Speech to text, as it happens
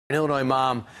An Illinois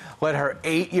mom let her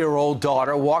 8-year-old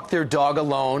daughter walk their dog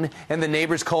alone, and the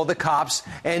neighbors called the cops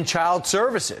and child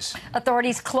services.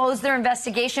 Authorities closed their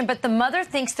investigation, but the mother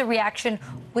thinks the reaction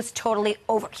was totally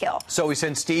overkill. So we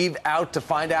sent Steve out to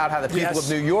find out how the people of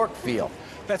New York feel.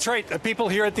 That's right, the people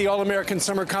here at the All-American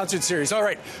Summer Concert Series. All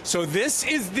right, so this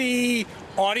is the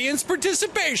audience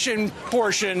participation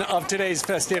portion of today's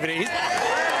festivities.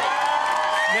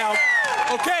 Now,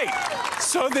 okay,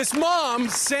 so this mom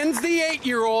sends the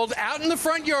 8-year-old out in the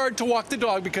front yard to walk the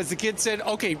dog because the kid said,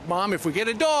 okay, Mom, if we get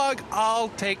a dog, I'll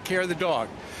take care of the dog.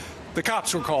 The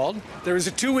cops were called. There was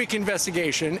a 2-week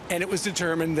investigation, and it was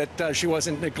determined that she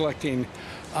wasn't neglecting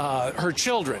her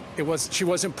children. She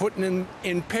wasn't putting them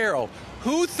in peril.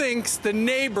 Who thinks the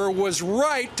neighbor was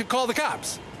right to call the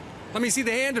cops? Let me see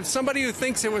the hand of somebody who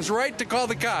thinks it was right to call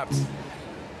the cops.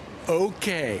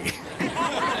 Okay.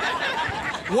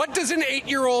 What does an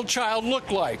 8-year-old child look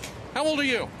like? How old are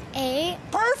you? 8.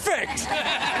 Perfect!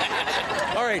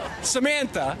 All right,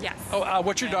 Samantha. Yes.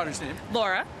 What's your daughter's name?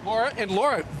 Laura. Laura. And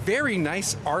Laura, very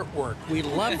nice artwork. We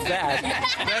love that.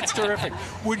 That's terrific.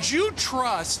 Would you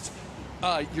trust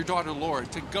your daughter Laura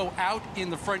to go out in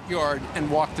the front yard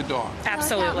and walk the dog?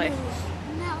 Absolutely.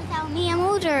 Not without me, I'm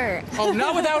older. Oh,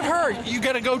 not without her. You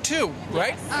got to go too,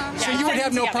 right? So you would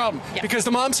have no problem. Yeah. Because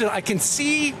the mom said, I can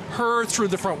see her through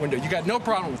the front window. You got no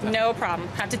problem with that? No problem.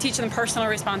 Have to teach them personal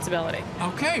responsibility.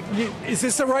 Okay. Is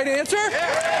this the right answer?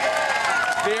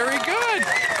 Yeah. Very good.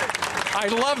 I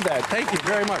love that. Thank you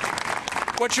very much.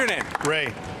 What's your name?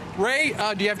 Ray. Ray,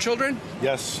 do you have children?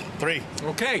 Yes, 3.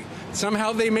 Okay.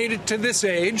 Somehow they made it to this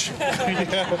age.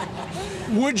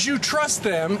 Would you trust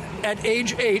them at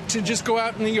age 8 to just go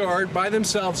out in the yard by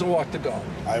themselves and walk the dog?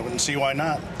 I wouldn't see why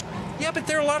not. Yeah, but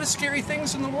there are a lot of scary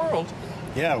things in the world.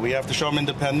 Yeah, we have to show them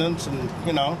independence and,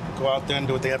 go out there and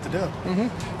do what they have to do.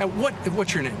 Mm-hmm. And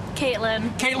what's your name? Caitlin.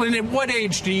 Caitlin, at what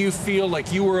age do you feel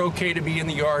like you were okay to be in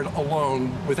the yard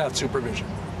alone without supervision?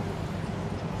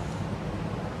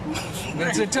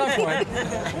 That's a tough one.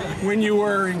 When you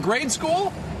were in grade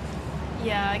school?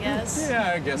 Yeah, I guess.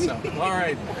 Yeah, I guess so. All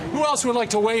right. Who else would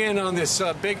like to weigh in on this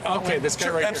big... Okay, this guy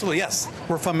right Absolutely, yes.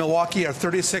 We're from Milwaukee, our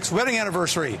 36th wedding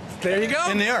anniversary. There you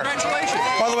go. In the air. Congratulations.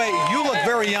 By the way, you look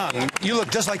very young. You look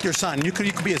just like your son. You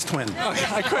could be his twin.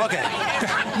 I could.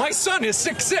 Okay. My son is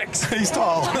 6'6". He's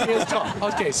tall. He is tall.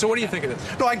 Okay, so what do you think of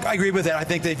this? No, I agree with that. I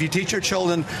think that if you teach your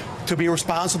children to be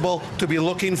responsible, to be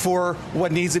looking for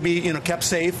what needs to be, kept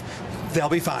safe, they'll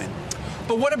be fine.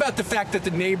 But what about the fact that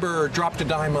the neighbor dropped a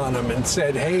dime on him and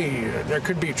said, hey, there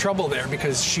could be trouble there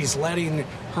because she's letting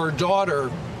her daughter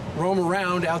roam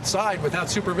around outside without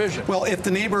supervision? Well, if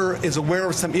the neighbor is aware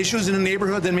of some issues in the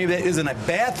neighborhood, then maybe that isn't a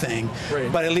bad thing.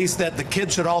 Right. But at least that the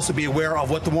kids should also be aware of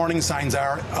what the warning signs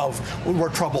are of where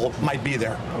trouble might be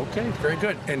there. Okay, very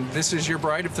good. And this is your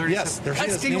bride of 37? Yes, there she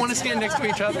is. Do you want to stand next to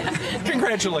each other?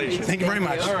 Congratulations. Thank you very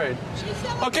much. All right.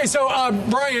 Okay, so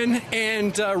Brian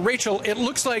and Rachel, it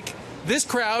looks like this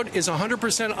crowd is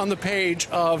 100% on the page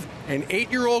of an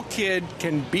 8-year-old kid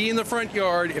can be in the front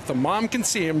yard if the mom can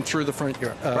see him through the front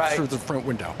yard, through the front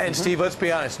window. And Steve, let's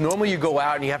be honest. Normally you go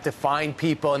out and you have to find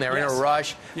people and they're in a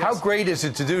rush. Yes. How great is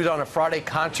it to do it on a Friday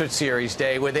concert series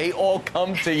day where they all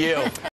come to you?